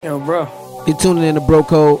Yo, bro. You're tuning in to Bro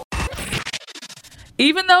Code.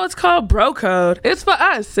 Even though it's called Bro Code, it's for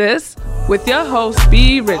us, sis. With your host,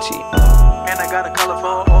 B. Richie. And I got a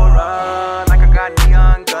colorful aura, like I got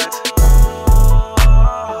neon guts.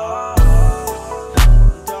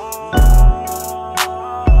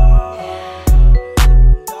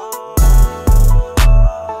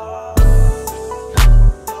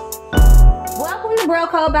 Welcome to Bro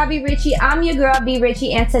Code by B. Richie. I'm your girl, B.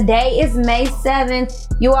 Richie, and today is May 7th.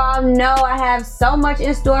 You all know I have so much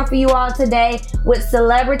in store for you all today with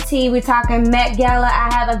celebrity. We're talking Met Gala.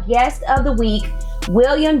 I have a guest of the week,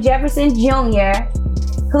 William Jefferson Jr.,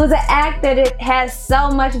 who's an actor that has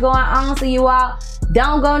so much going on. So you all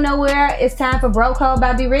don't go nowhere. It's time for Bro Code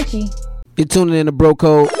by B. Richie. You're tuning in to Bro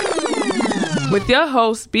Code. With your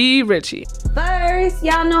host, B. Richie. First,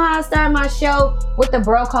 y'all know how I start my show with the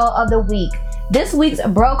Bro Code of the week. This week's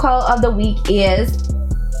Bro Code of the week is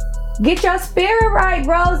get your spirit right,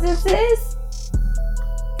 bros and sis.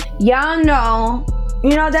 Y'all know,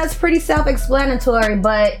 that's pretty self-explanatory,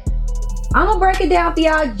 but I'm gonna break it down for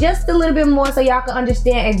y'all just a little bit more so y'all can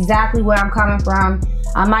understand exactly where I'm coming from.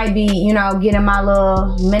 I might be, getting my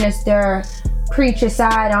little minister, preacher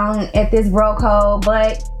side on at this Bro Code,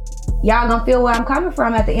 but y'all gonna feel where I'm coming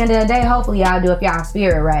from at the end of the day. Hopefully y'all do if y'all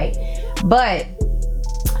spirit right. But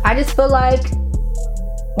I just feel like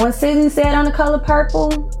when Sidney said on The Color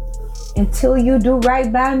Purple, until you do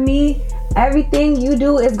right by me, everything you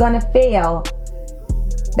do is gonna fail.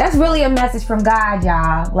 That's really a message from God,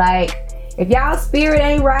 y'all. Like, if y'all spirit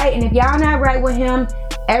ain't right and if y'all not right with him,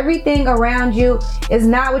 everything around you is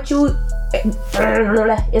not what you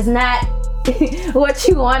is not what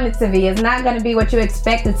you want it to be. It's not gonna be what you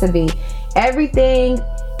expect it to be. Everything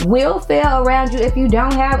will fail around you if you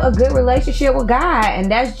don't have a good relationship with God.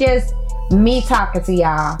 And that's just me talking to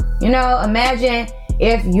y'all. Imagine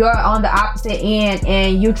if you're on the opposite end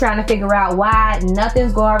and you're trying to figure out why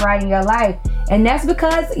nothing's going right in your life. And that's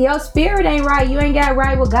because your spirit ain't right. You ain't got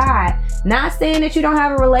right with God. Not saying that you don't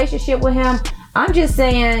have a relationship with him. I'm just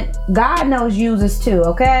saying God knows users too,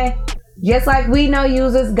 okay? Just like we know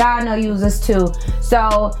users, God knows users too.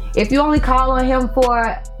 So if you only call on him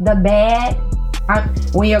for the bad,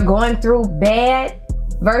 when you're going through bad,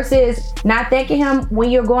 versus not thanking him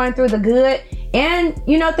when you're going through the good, and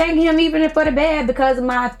thanking him even for the bad, because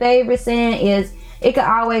my favorite saying is it could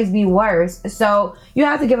always be worse. So you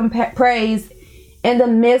have to give him praise in the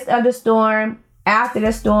midst of the storm, after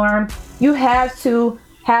the storm. You have to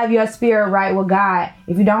have your spirit right with God.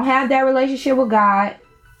 If you don't have that relationship with God,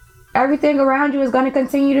 everything around you is going to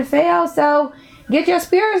continue to fail. So get your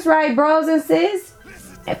spirits right, bros and sis.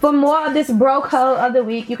 For more of this Bro Code of the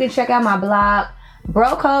week, you can check out my blog,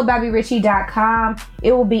 BroCodeByBRichie.com.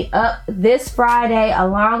 It will be up this Friday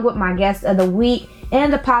along with my guest of the week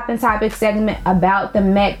and the Poppin' Topic segment about the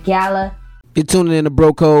Met Gala. You're tuning in to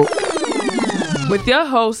Bro Code. With your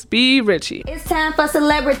host, B. Richie. It's time for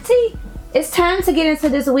celebrity. It's time to get into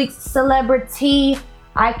this week's celebrity.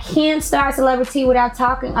 I can't start celebrity without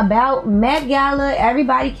talking about Met Gala.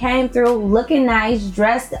 Everybody came through looking nice,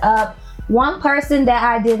 dressed up. One person that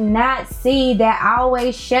I did not see that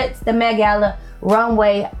always shuts the Met Gala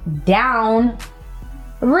runway down,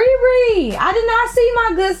 Riri. I did not see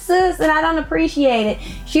my good sis, and I don't appreciate it.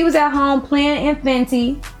 She was at home playing in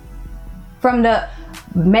Fenty, from the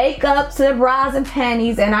makeup to the bras and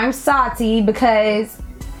panties, and I'm salty because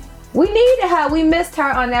we needed her. We missed her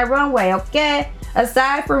on that runway, okay?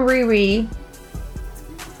 Aside from Riri,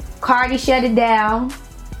 Cardi shut it down,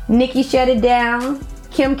 Nicki shut it down,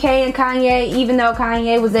 Kim K and Kanye, even though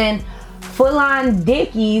Kanye was in full-on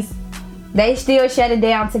Dickies, they still shut it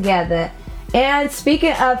down together. And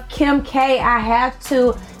speaking of Kim K, I have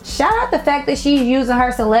to shout out the fact that she's using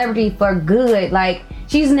her celebrity for good. Like,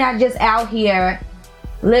 she's not just out here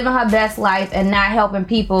living her best life and not helping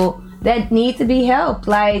people that need to be helped.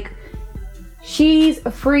 Like, she's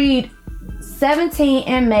freed 17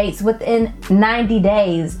 inmates within 90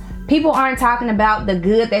 days. People aren't talking about the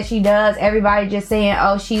good that she does. Everybody just saying,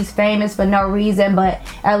 oh, she's famous for no reason. But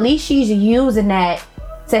at least she's using that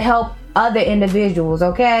to help other individuals,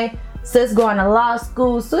 okay? Sis going to law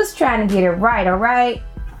school. Sis trying to get it right, all right?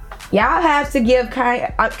 Y'all have to give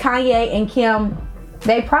Kanye and Kim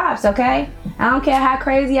they props, okay? I don't care how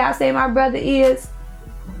crazy y'all say my brother is.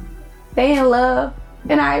 They in love.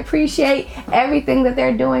 And I appreciate everything that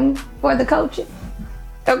they're doing for the culture,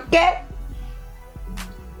 okay?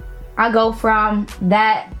 I go from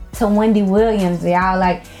that to Wendy Williams, y'all.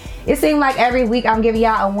 Like, it seems like every week I'm giving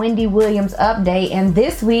y'all a Wendy Williams update, and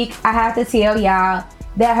this week I have to tell y'all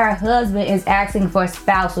that her husband is asking for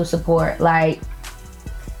spousal support. Like,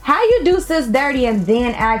 How you do sis dirty and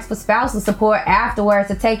then ask for spousal support afterwards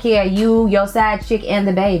to take care of you, your side chick, and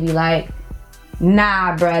the baby? Like,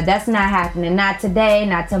 nah, bruh, that's not happening. Not today,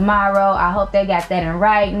 not tomorrow. I hope they got that in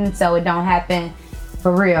writing so it don't happen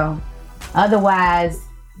for real. Otherwise,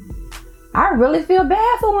 I really feel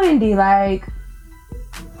bad for Wendy. Like,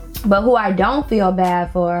 but who I don't feel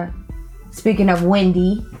bad for, speaking of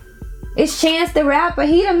Wendy, is Chance the Rapper.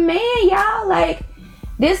 He the man, y'all. Like,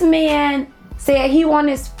 this man said he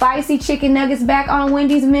wanted spicy chicken nuggets back on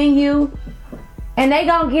Wendy's menu. And they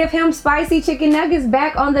gonna give him spicy chicken nuggets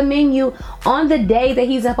back on the menu on the day that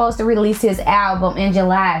he's supposed to release his album in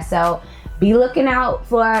July. So be looking out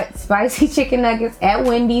for spicy chicken nuggets at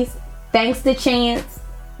Wendy's. Thanks to Chance.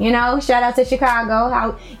 You know, shout out to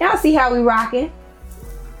Chicago. Y'all see how we rocking.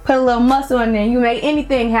 Put a little muscle in there. You make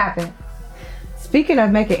anything happen. Speaking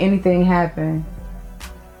of making anything happen,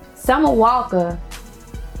 Summer Walker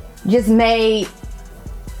just made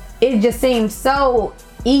it just seem so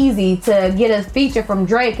easy to get a feature from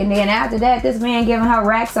Drake, and then after that, this man giving her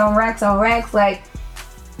racks on racks on racks. Like,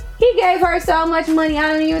 he gave her so much money,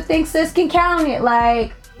 I don't even think sis can count it.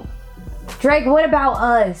 Like, Drake, what about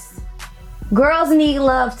us? Girls need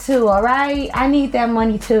love too, all right? I need that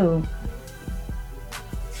money too.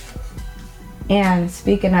 And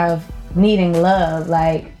speaking of needing love,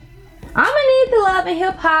 like, I'm gonna need the Love and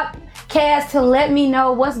Hip Hop cast to let me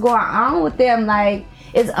know what's going on with them. Like,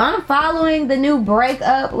 is unfollowing the new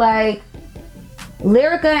breakup? Like,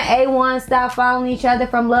 Lyrica and A1 stopped following each other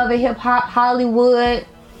from Love and Hip Hop Hollywood.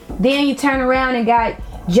 Then you turn around and got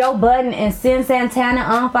Joe Budden and Sin Santana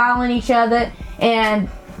unfollowing each other, and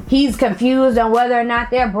he's confused on whether or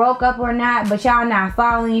not they're broke up or not, but y'all not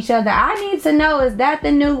following each other. I need to know, is that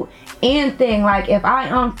the new end thing? Like, if I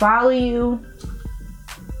unfollow you,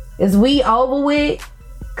 is we over with?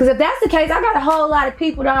 Because if that's the case, I got a whole lot of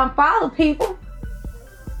people to unfollow people.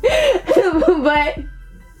 But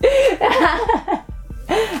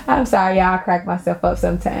I'm sorry, y'all, I crack myself up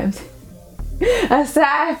sometimes.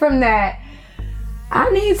 Aside from that, I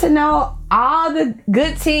need to know all the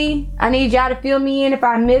good tea. I need y'all to fill me in. If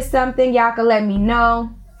I missed something, y'all can let me know.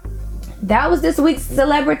 That was this week's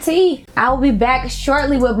Celebrity. I will be back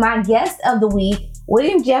shortly with my guest of the week,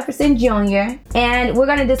 William Jefferson Jr. And we're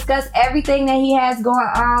going to discuss everything that he has going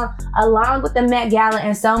on, along with the Met Gala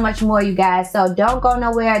and so much more, you guys. So don't go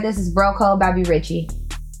nowhere. This is Bro Code by B. Richie.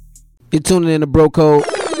 You're tuning in to Bro Code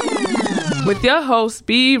with your host,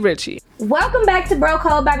 B. Richie. Welcome back to Bro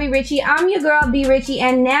Code by B. Richie. I'm your girl, B. Richie,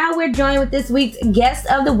 and now we're joined with this week's guest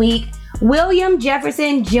of the week, William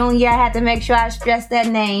Jefferson Jr. I had to make sure I stress that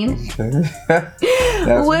name.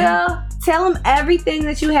 Will, tell him everything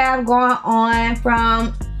that you have going on,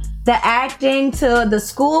 from the acting to the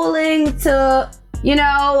schooling to, you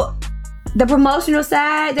know, the promotional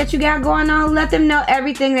side that you got going on. Let them know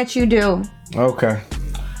everything that you do. Okay.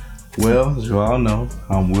 Well, as you all know,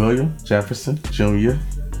 I'm William Jefferson Jr.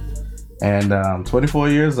 And I'm 24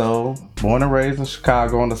 years old, born and raised in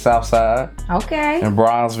Chicago on the South Side. Okay. In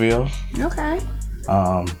Bronzeville. Okay.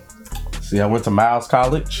 I went to Miles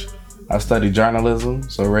College. I studied journalism,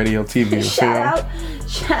 so radio, TV, and film.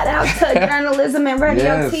 Shout out to journalism and radio,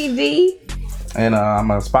 yes. TV. And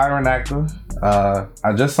I'm an aspiring actor.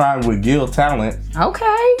 I just signed with Gil Talent.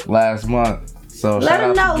 Okay. Last month. So let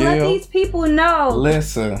them know. Let these people know.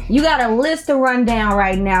 Listen. You got a list to run down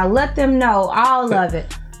right now. Let them know all of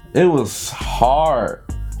it. It was hard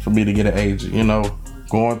for me to get an agent, you know,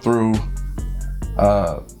 going through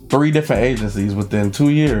 3 different agencies within 2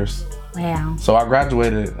 years. Wow. So I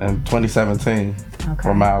graduated in 2017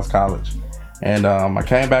 from Miles College. And I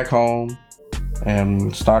came back home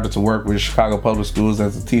and started to work with Chicago Public Schools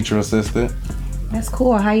as a teacher assistant. That's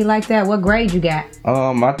cool. How you like that? What grade you got?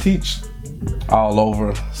 I teach all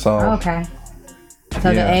over. So okay.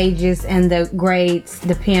 So the ages and the grades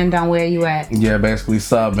depend on where you at. Yeah, basically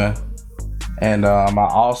subbing. And I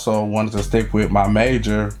also wanted to stick with my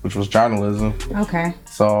major, which was journalism. Okay.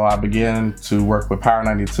 So I began to work with Power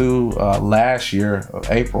 92 last year,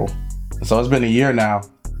 April. So it's been a year now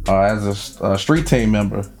as a street team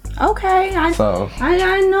member. Okay.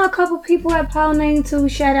 I know a couple people at Power 92.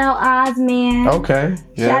 Shout out Ozman. Okay.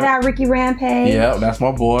 Yeah. Shout out Ricky Rampage. Yeah, that's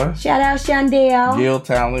my boy. Shout out Shondell. Gil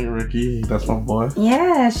Talent, Ricky, that's my boy.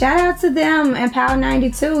 Yeah, shout out to them and Power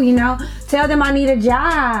 92, you know. Tell them I need a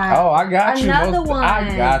job. Oh, I got you. Another one.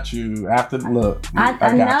 I got you. After look.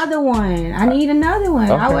 Another one. I need another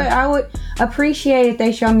one. Okay. I would appreciate if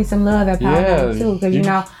they show me some love at Power 92, because you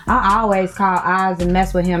know, I always call Oz and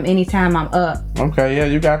mess with him anytime I'm up. Okay, yeah,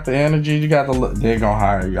 you got the energy, you got the look. They're gonna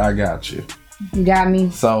hire you. I got you. You got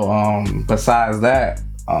me. So besides that,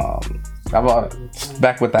 I'm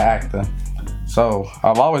back with the acting. So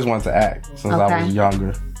I've always wanted to act since I Okay. was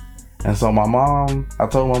younger. And so I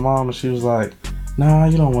told my mom, and she was like, "Nah,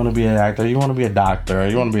 you don't want to be an actor. You want to be a doctor.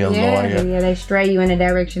 You want to be a lawyer." Yeah, they stray you in the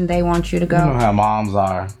direction they want you to go. You know how moms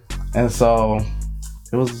are. And so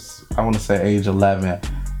it was, I want to say age 11.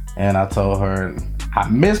 And I told her I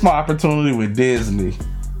missed my opportunity with Disney.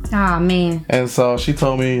 Oh, man. And so she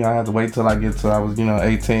told me I had to wait till I was,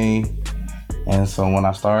 18. And so when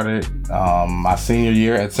I started my senior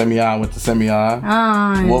year at Simeon, went to Simeon,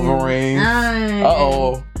 Oh, Wolverines.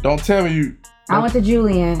 Uh-oh. Don't tell me you... I went to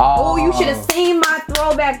Julian. Oh. Oh, you should have seen my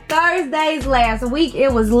throwback Thursdays last week.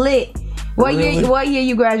 It was lit. What Really? year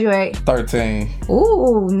you graduate? 13.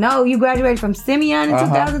 Ooh, no, you graduated from Simeon in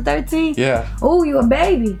 2013? Yeah. Ooh, you a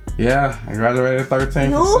baby. Yeah. I graduated at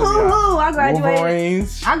 13 from Ooh, Simeon. I graduated.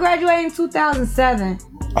 Wolverines. I graduated in 2007.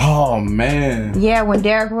 Oh, man. Yeah, when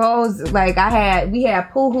Derrick Rose, like we had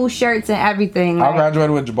Pooh shirts and everything. I Like,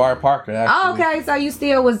 graduated with Jabari Parker, actually. oh, okay, so you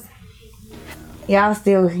still was. Y'all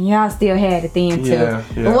still had it then too.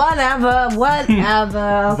 Yeah. Whatever.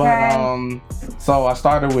 Okay. But so I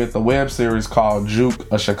started with a web series called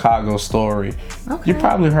Juke, A Chicago Story. Okay. You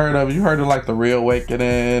probably heard of it. You heard of like The Real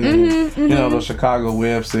Awakening, and, you know, the Chicago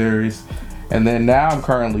web series. And then now I'm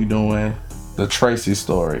currently doing the Tracy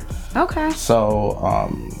story. Okay. So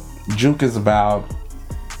Juke is about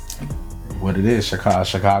what it is,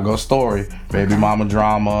 Chicago story, baby mama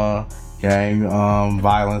drama, gang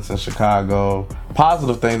violence in Chicago,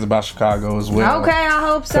 positive things about Chicago as well. Okay, I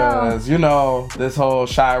hope so. Because, you know, this whole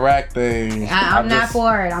Chirac thing. I'm not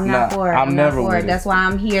for it. I'm not for it. I'm never not for with it. it. That's why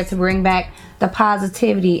I'm here to bring back the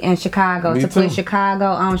positivity in Chicago, Me to too. put Chicago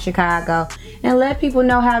on Chicago, and let people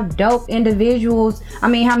know how many dope individuals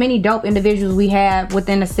we have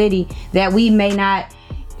within the city that we may not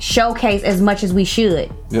showcase as much as we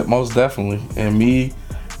should. Yeah, most definitely. And me,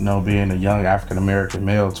 you know, being a young African-American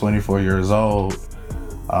male, 24 years old,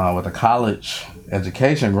 with a college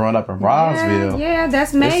education, growing up in Bronzeville. Yeah,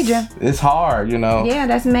 that's major. It's hard, you know. Yeah,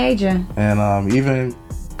 that's major. And even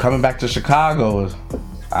coming back to Chicago,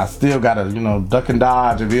 I still gotta, you know, duck and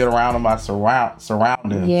dodge and be around in my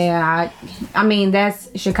surroundings. Yeah, I mean, that's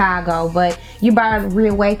Chicago, but you brought up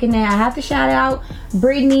Reawakening. I have to shout out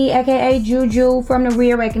Brittany, aka Juju from the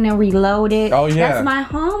Reawakening Reloaded. Oh, yeah. That's my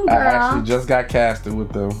homegirl. I actually just got casted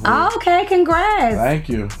with them. Oh, okay, congrats. Thank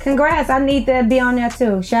you. Congrats. I need to be on there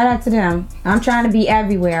too. Shout out to them. I'm trying to be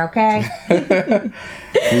everywhere, okay?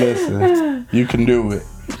 Listen, you can do it.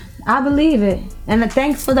 I believe it. And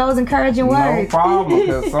thanks for those encouraging No words. problem,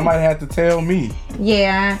 because somebody had to tell me.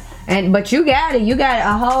 Yeah. But you got it. You got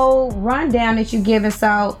a whole rundown that you're giving.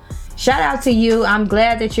 So shout out to you. I'm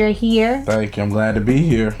glad that you're here. Thank you. I'm glad to be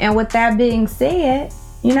here. And with that being said,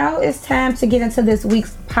 you know, it's time to get into this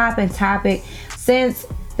week's poppin' topic. Since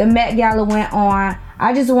the Met Gala went on,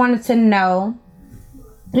 I just wanted to know,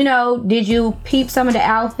 you know, did you peep some of the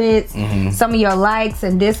outfits, some of your likes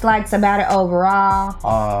and dislikes about it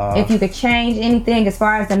overall? If you could change anything as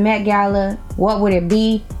far as the Met Gala, what would it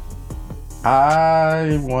be?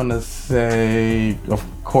 I want to say, of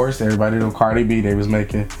course, everybody know Cardi B. They was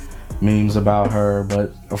making memes about her,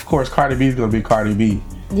 but of course, Cardi B is gonna be Cardi B.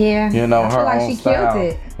 Yeah, You know, I her feel like own she style. killed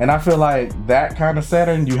it. And I feel like that kind of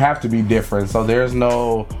setting, you have to be different. So there's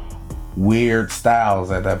no weird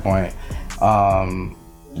styles at that point.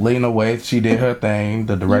 Lena Waithe, she did her thing.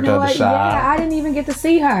 The director You know of the what? shop. Yeah, I didn't even get to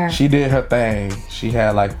see her. She did her thing. She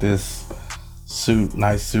had like this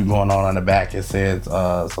nice suit going on in the back. It said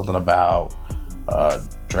something about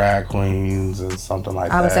drag queens and something like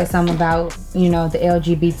that. I would say something about, you know, the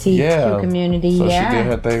LGBT community. So yeah. she did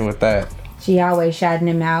her thing with that. She always shouting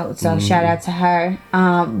them out, so shout out to her.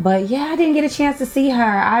 But yeah, I didn't get a chance to see her.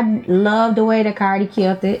 I love the way that Cardi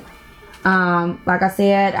killed it. Like I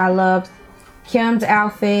said, I loved Kim's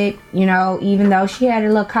outfit, you know, even though she had a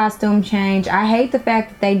little costume change. I hate the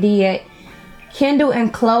fact that they did Kendall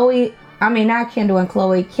and Kylie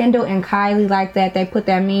like that. They put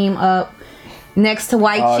that meme up next to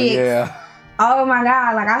white chicks. Yeah. Oh my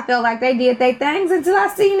God, like I felt like they did their things until I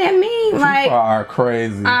seen that meme. Like, People are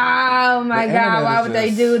crazy. oh my The God, internet why is would they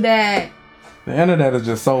just- do that? The internet is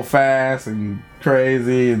just so fast and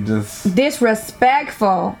crazy and just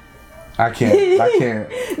Disrespectful. I can't.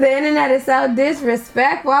 The internet is so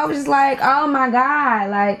disrespectful. I was just like, oh my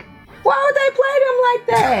God, like, why would they play them like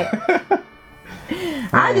that?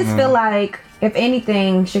 I just feel like, if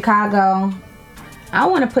anything, Chicago, I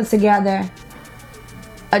want to put together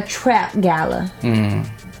a trap gala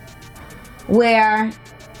where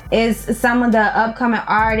it's some of the upcoming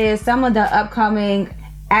artists, some of the upcoming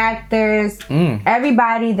actors,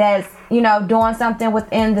 everybody that's, you know, doing something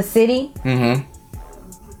within the city.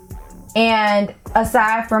 And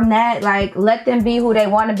aside from that, like, let them be who they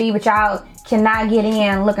want to be, but y'all cannot get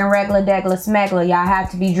in looking regular, degular, smegular. Y'all have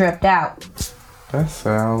to be dripped out. That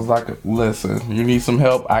sounds like listen, you need some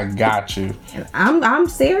help, I got you. I'm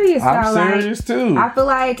serious. I'm though. serious too. I feel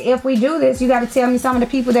like if we do this, you got to tell me some of the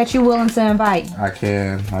people that you're willing to invite. I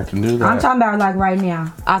can do that. I'm talking about like right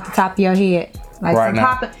now, off the top of your head. Like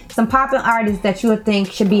Right some popping artists that you would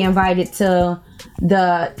think should be invited to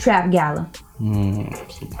the Trap Gala. Some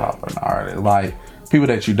popping artists. Like people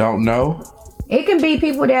that you don't know? It can be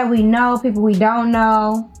people that we know, people we don't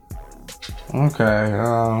know. Okay,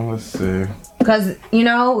 let's see. Cause you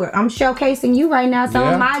know I'm showcasing you right now. Some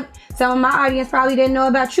of my audience probably didn't know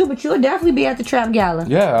about you, but you'll definitely be at the Trap Gala.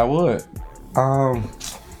 Yeah, I would. I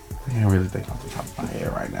can't really think off the top of my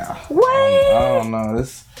head right now. What? I don't know.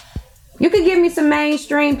 This. You could give me some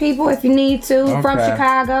mainstream people if you need to from Okay.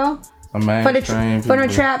 Chicago. Some mainstream For the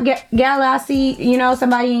Trap Gala, I see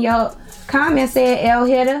somebody in your comments said El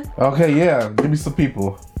Hitter. Okay, yeah. Give me some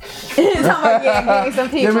people. Give me some people.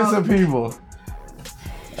 Give me some people.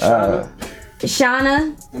 Shauna.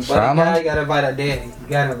 Shauna? But you gotta invite her daddy. You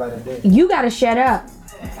gotta invite her daddy. You gotta shut up.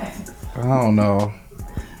 I don't know.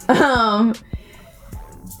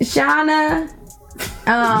 Shauna.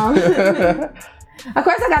 Of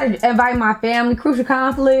course, I gotta invite my family. Crucial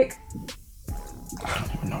Conflict. I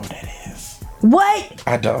don't even know what that is. What?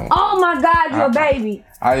 I don't. Oh my God, you're a baby.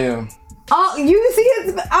 I am. Oh, you see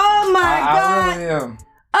it? Oh my I God. really am.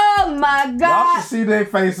 Oh my Y'all God. should see their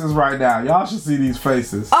faces right now. Y'all should see these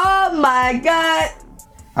faces. Oh my God.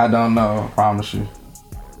 I don't know. I promise you.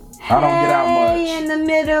 I don't get out Hey, in much. the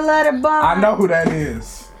middle of the bar. I know who that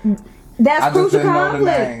is. That's I just Crucial didn't know the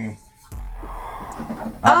Conflict. name.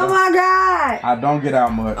 Oh my God. I don't get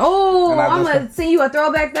out much. Oh, And I I'm just- gonna send you a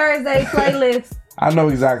Throwback Thursday playlist. I know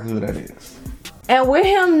exactly who that is. And with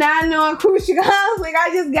him not knowing Crucial Conflict, I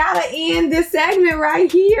just gotta end this segment right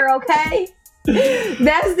here, okay?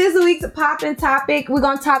 That's this week's poppin' topic. We're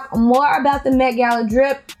gonna talk more about the Met Gala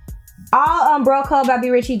drip. All on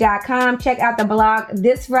BroCodeByBRichie.com. Check out the blog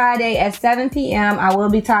this Friday at 7 p.m. I will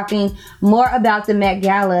be talking more about the Met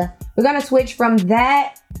Gala. We're gonna switch from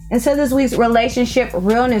that into this week's relationship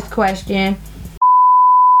realness question.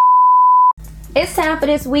 It's time for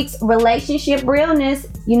this week's relationship realness.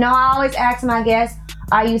 You know, I always ask my guests,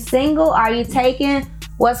 are you single? Are you taken?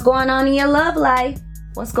 What's going on in your love life?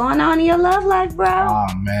 What's going on in your love life, bro? Oh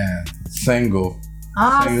man, single.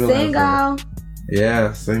 Oh, single single.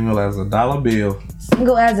 Yeah, single as a dollar bill.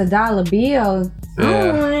 Single as a dollar bill. Yeah.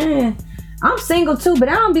 Oh, man. I'm single too, but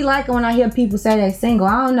I don't be liking when I hear people say they single.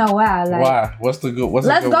 I don't know why. Like, Why? What's a good word?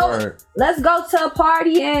 Let's go to a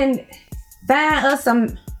party and find us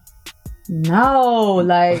some. No,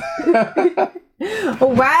 like,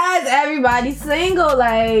 why is everybody single?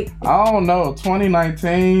 Like, I don't know.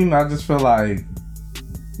 2019, I just feel like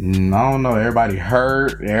I don't know. Everybody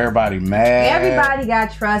hurt. Everybody mad. everybody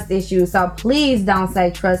got trust issues, so please don't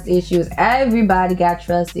say trust issues. Everybody got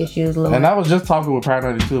trust issues, Lord. And I was just talking with Power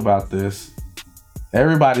 92 about this.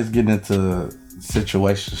 Everybody's getting into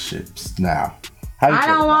situationships now. How you I feel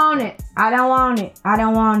don't about want it. I don't want it. I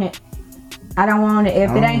don't want it. I don't want it.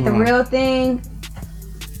 If it ain't the real thing, it?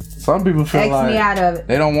 Some people feel X like me out of it.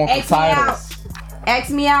 they don't want X the me out. titles. X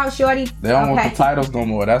me out, shorty. They don't want the titles no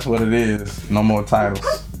more. That's what it is. No more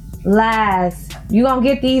titles. Lies. You gonna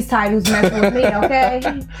get these titles messing with me,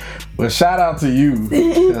 okay? But shout out to you.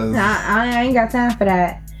 'Cause I ain't got time for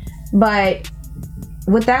that. But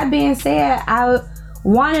with that being said, I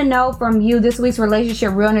want to know from you, this week's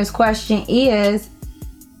relationship realness question is,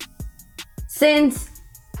 since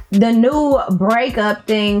the new breakup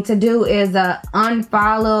thing to do is a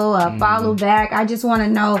unfollow, a follow back, I just want to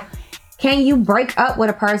know, can you break up with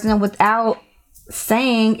a person without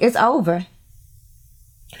saying it's over?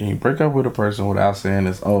 Can you break up with a person without saying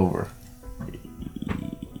it's over?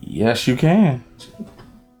 Yes, you can.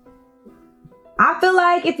 I feel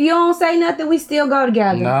like if you don't say nothing, we still go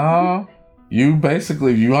together. No. You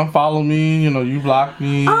basically, you unfollow me, you block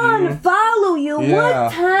me. Unfollow you? Yeah.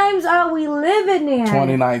 What times are we living in?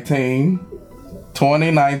 2019.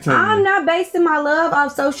 I'm not basing my love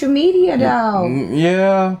off social media though.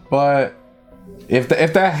 Yeah, but if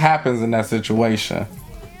that happens in that situation,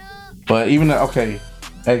 but even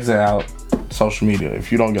exit out social media.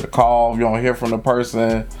 If you don't get a call, if you don't hear from the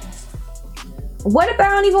person. What if I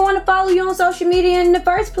don't even want to follow you on social media in the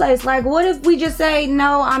first place? Like, what if we just say,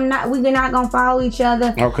 no, we're not going to follow each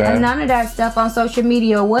other. Okay. And none of that stuff on social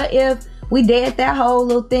media. What if we did that whole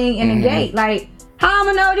little thing in a date? Like, how am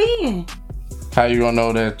I know then? How you gonna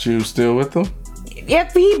know that you still with them?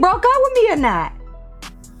 If he broke up with me or not.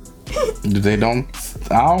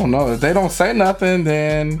 I don't know. If they don't say nothing,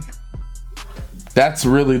 then That's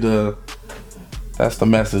really that's the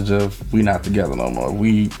message of we not together no more.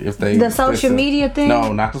 The social media thing?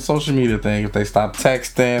 No, not the social media thing. If they stop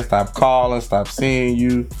texting, stop calling, stop seeing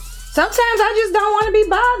you. Sometimes I just don't want to be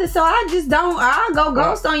bothered, so I just don't. I'll go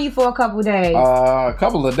ghost on you for a couple days. A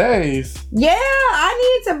couple of days. Yeah,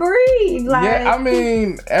 I need to breathe. Like, yeah, I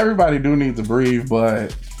mean, everybody do need to breathe,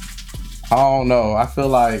 but I don't know. I feel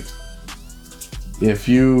like if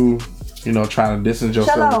you trying to distance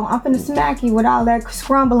yourself. Hello, I'm finna smack you with all that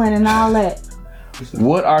scrumbling and all that.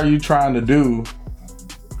 What are you trying to do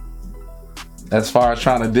as far as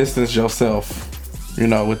trying to distance yourself,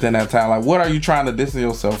 within that time? Like, what are you trying to distance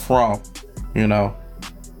yourself from,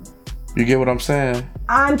 You get what I'm saying?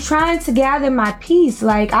 I'm trying to gather my peace.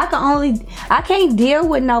 Like, I can't deal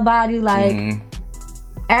with nobody, like,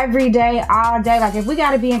 every day, all day. Like, if we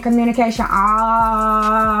got to be in communication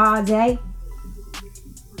all day.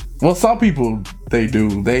 Well, some people, they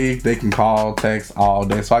do. They can call, text all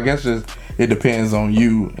day. So I guess it depends on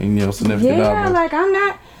you and your significant other. Yeah, like, I'm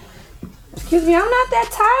not that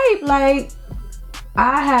type. Like,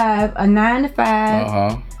 I have a 9 to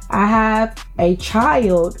 5. I have a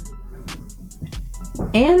child.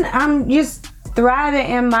 And I'm just thriving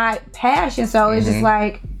in my passion. So it's just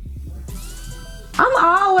like, I'm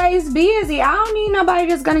always busy. I don't need nobody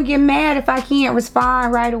that's going to get mad if I can't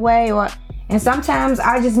respond right away. And sometimes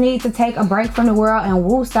I just need to take a break from the world and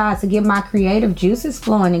woosah to get my creative juices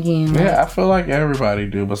flowing again. Yeah, I feel like everybody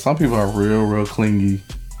do, but some people are real, real clingy.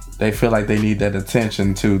 They feel like they need that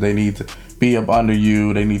attention too. They need to be up under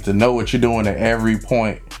you. They need to know what you're doing at every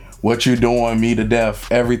point. What you're doing, me to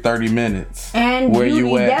death every 30 minutes. And where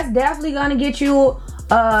you at? That's definitely gonna get you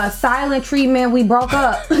silent treatment. We broke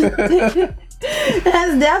up. That's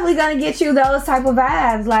definitely gonna get you those type of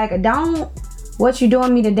vibes. Like, what you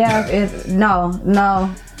doing me to death is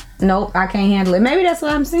nope, I can't handle it. Maybe that's why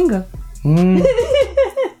I'm single.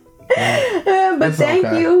 But thank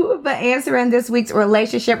you for answering this week's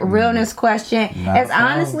relationship realness question as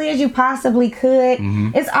honestly as you possibly could.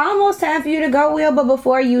 It's almost time for you to go, Will, but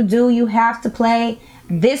before you do, you have to play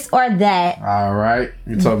this or that. All right.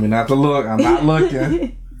 You told me not to look. I'm not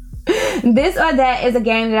looking. This or that is a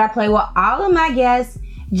game that I play with all of my guests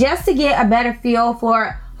just to get a better feel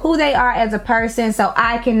for who they are as a person so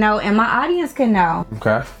I can know and my audience can know.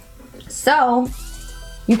 Okay. So,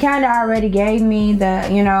 you kind of already gave me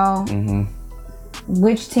the,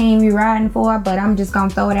 which team you riding for, but I'm just going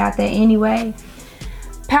to throw it out there anyway.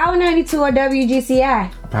 Power 92 or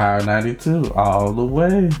WGCI? Power 92 all the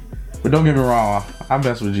way. But don't get me wrong, I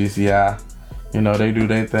mess with GCI. They do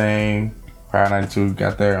their thing. Power 92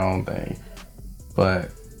 got their own thing. But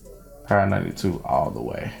Power 92 all the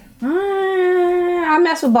way. I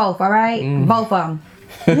mess with both, all right? Both of them.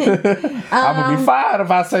 I'm gonna be fired if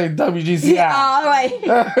I say WGCI. All right.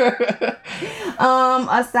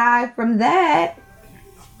 Aside from that,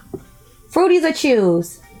 Fruities or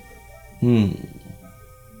Chews?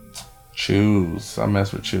 Chews. I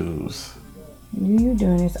mess with Chews. You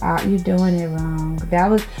doing this? You doing it wrong. That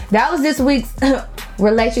was this week's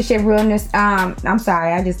relationship realness. I'm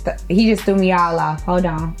sorry. He just threw me all off. Hold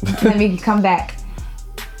on. Let me come back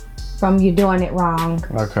from you doing it wrong.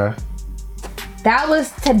 Okay. That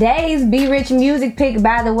was today's Be Rich music pick,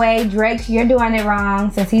 by the way. Drake, you're doing it wrong.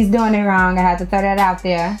 Since he's doing it wrong, I have to throw that out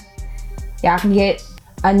there. Y'all can get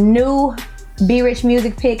a new Be Rich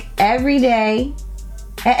music pick every day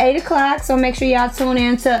at 8 o'clock. So make sure y'all tune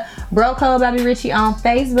in to Bro Code by B Richie on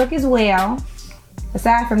Facebook as well.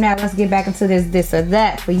 Aside from that, let's get back into this or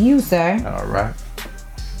that for you, sir. All right.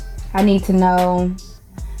 I need to know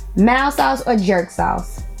mild sauce or jerk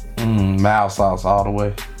sauce? Mild sauce all the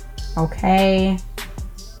way. Okay.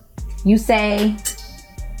 You say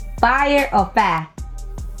fire or fire?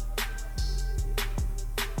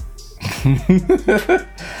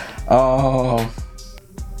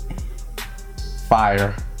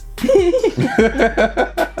 Fire.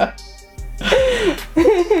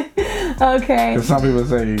 Okay. Because some people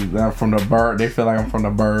say that I'm from the bird. They feel like I'm from the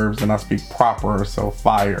burbs and I speak proper, so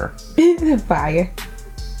fire. Fire.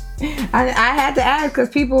 I had to ask because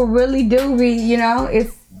people really do be,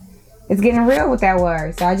 it's getting real with that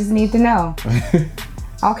word. So I just need to know.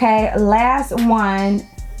 Okay, last one.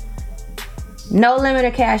 No limit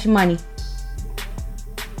or cash money?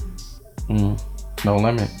 No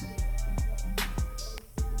limit.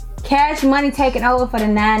 Cash money taking over for the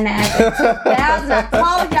 99 and 2000. I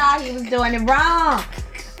told y'all he was doing it wrong.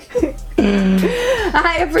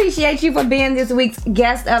 I appreciate you for being this week's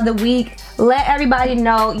guest of the week. Let everybody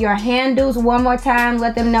know your handles one more time.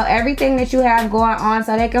 Let them know everything that you have going on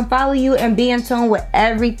so they can follow you and be in tune with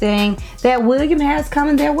everything that William has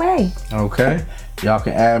coming their way. Okay. Y'all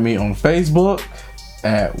can add me on Facebook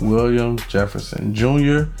at William Jefferson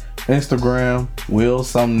Jr., Instagram, Will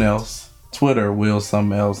Something Else, Twitter, Will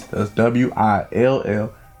Something Else. That's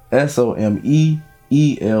WILLSOMEELSE.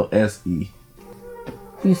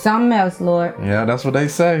 You something else, Lord. Yeah, that's what they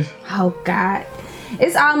say. Oh, God.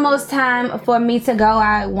 It's almost time for me to go.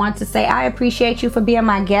 I want to say I appreciate you for being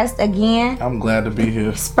my guest again. I'm glad to be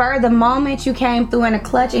here. Spur the moment, you came through in a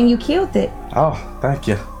clutch and you killed it. Oh, thank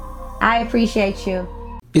you. I appreciate you.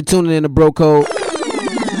 You're tuning in to Bro Code.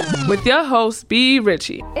 With your host, B.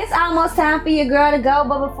 Richie. It's almost time for your girl to go,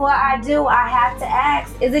 but before I do, I have to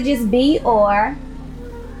ask, is it just B or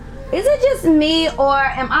is it just me, or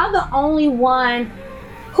am I the only one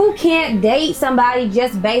who can't date somebody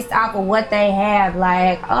just based off of what they have?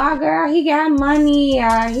 Like, oh girl, he got money,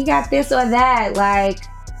 or he got this or that. Like,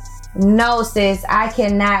 no sis, I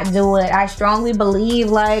cannot do it. I strongly believe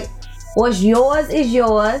like what's yours is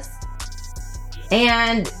yours.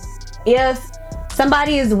 And if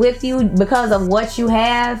somebody is with you because of what you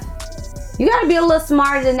have, you gotta be a little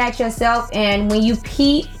smarter than that yourself. And when you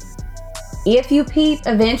peep, if you peep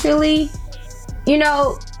eventually, you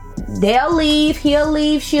know, they'll leave, he'll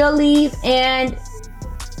leave, she'll leave, and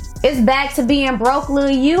it's back to being broke little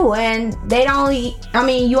you. And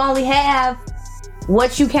you only have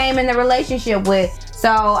what you came in the relationship with. So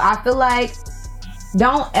I feel like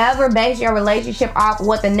don't ever base your relationship off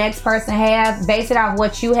what the next person has. Base it off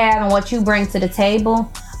what you have and what you bring to the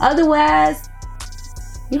table. Otherwise,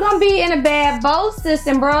 you're gonna be in a bad boat, sis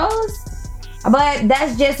and bros. But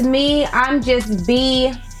that's just me. I'm just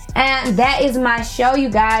B. And that is my show, you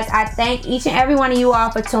guys. I thank each and every one of you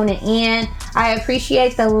all for tuning in. I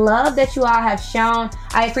appreciate the love that you all have shown.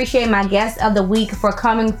 I appreciate my guest of the week for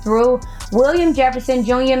coming through, William Jefferson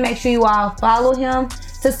Jr. Make sure you all follow him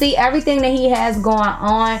to see everything that he has going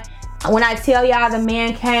on. When I tell y'all the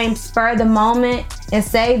man came, spur the moment, and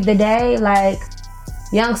saved the day, like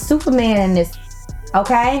young Superman in this,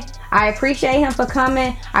 okay? I appreciate him for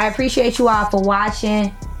coming. I appreciate you all for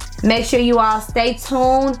watching. Make sure you all stay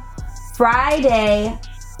tuned Friday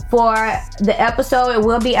for the episode. It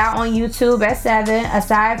will be out on YouTube at 7.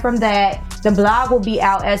 Aside from that, the blog will be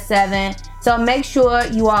out at 7. So make sure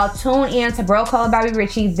you all tune in to Bro Code by B.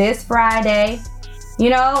 Richie this Friday. You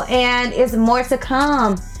know, and it's more to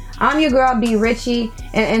come. I'm your girl, B. Richie.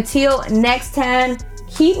 And until next time,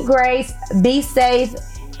 keep grace, be safe,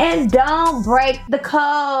 and don't break the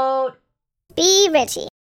code. B. Richie.